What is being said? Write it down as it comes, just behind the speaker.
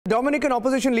Dominican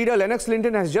opposition leader Lennox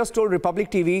Linton has just told Republic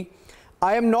TV,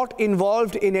 I am not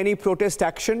involved in any protest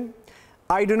action.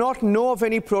 I do not know of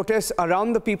any protests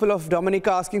around the people of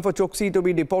Dominica asking for Choksi to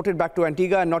be deported back to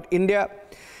Antigua and not India.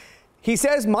 He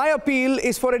says, my appeal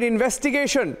is for an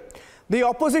investigation. The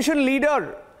opposition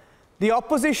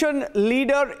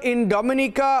leader in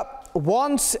Dominica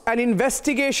wants an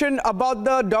investigation about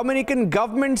the Dominican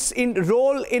government's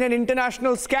role in an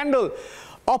international scandal.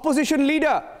 Opposition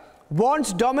leader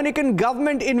wants Dominican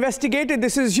government investigated.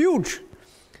 This is huge.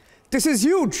 This is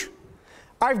huge.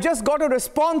 I've just got a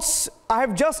response. I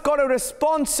have just got a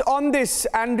response on this,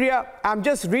 Andrea. I'm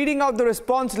just reading out the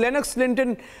response. Lennox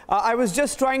Linton, I was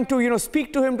just trying to,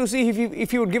 speak to him to see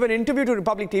if he would give an interview to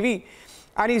Republic TV.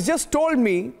 And he has just told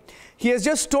me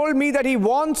that he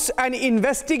wants an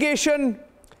investigation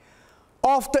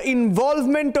of the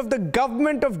involvement of the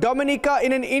government of Dominica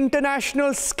in an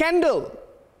international scandal,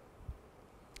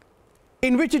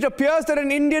 in which it appears that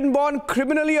an Indian-born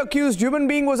criminally accused human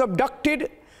being was abducted,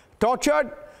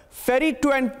 tortured, ferried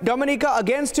to Dominica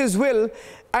against his will,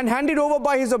 and handed over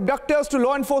by his abductors to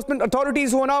law enforcement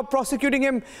authorities who are now prosecuting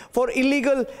him for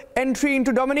illegal entry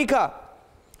into Dominica.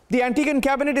 The Antiguan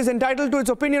cabinet is entitled to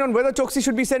its opinion on whether Choksi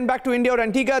should be sent back to India or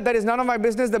Antigua. That is none of my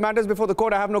business. The matter is before the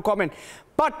court. I have no comment.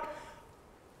 But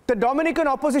the Dominican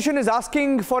opposition is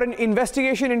asking for an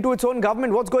investigation into its own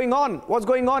government. What's going on? What's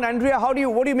going on? Andrea, what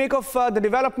do you make of the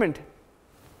development?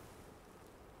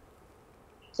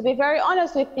 To be very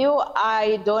honest with you,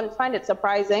 I don't find it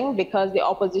surprising because the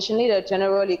opposition leader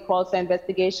generally calls for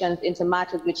investigations into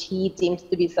matters which he deems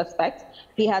to be suspect.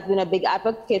 He has been a big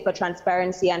advocate for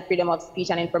transparency and freedom of speech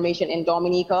and information in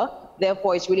Dominica.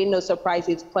 Therefore, it's really no surprise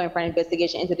he's calling for an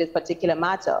investigation into this particular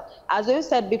matter. As we've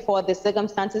said before, the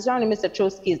circumstances surrounding Mr.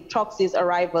 Choksi's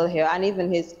arrival here and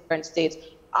even his current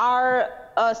state are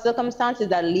circumstances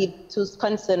that lead to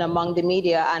concern among the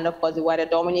media and, of course, the wider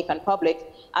Dominican public.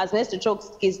 As Mr.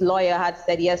 Choksi's lawyer had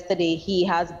said yesterday, he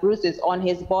has bruises on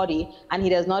his body and he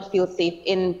does not feel safe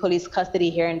in police custody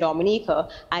here in Dominica,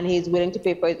 and he's willing to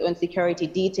pay for his own security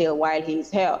detail while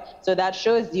he's here. So that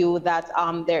shows you that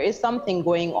there is something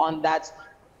going on that,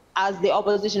 as the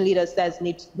opposition leader says,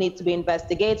 needs to be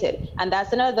investigated. And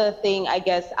that's another thing, I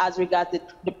guess, as regards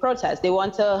the protest. They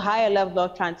want a higher level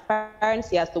of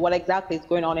transparency as to what exactly is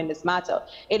going on in this matter.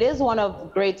 It is one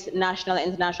of great national and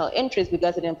international interest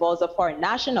because it involves a foreign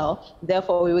national.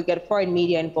 Therefore, we will get foreign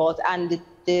media involved, and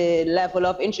the level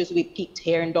of interest we peaked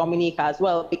here in Dominica as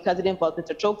well because it involves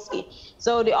Mr. Choksi.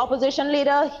 So the opposition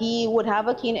leader, he would have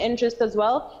a keen interest as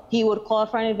well. He would call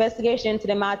for an investigation into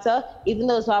the matter. Even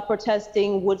those who are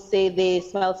protesting would say they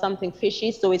smell something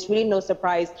fishy. So it's really no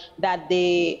surprise that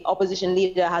the opposition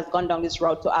leader has gone down this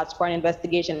route to ask for an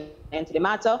investigation into the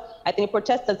matter. I think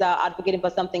protesters are advocating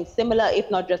for something similar, if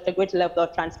not just a greater level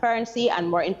of transparency and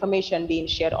more information being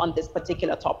shared on this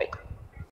particular topic.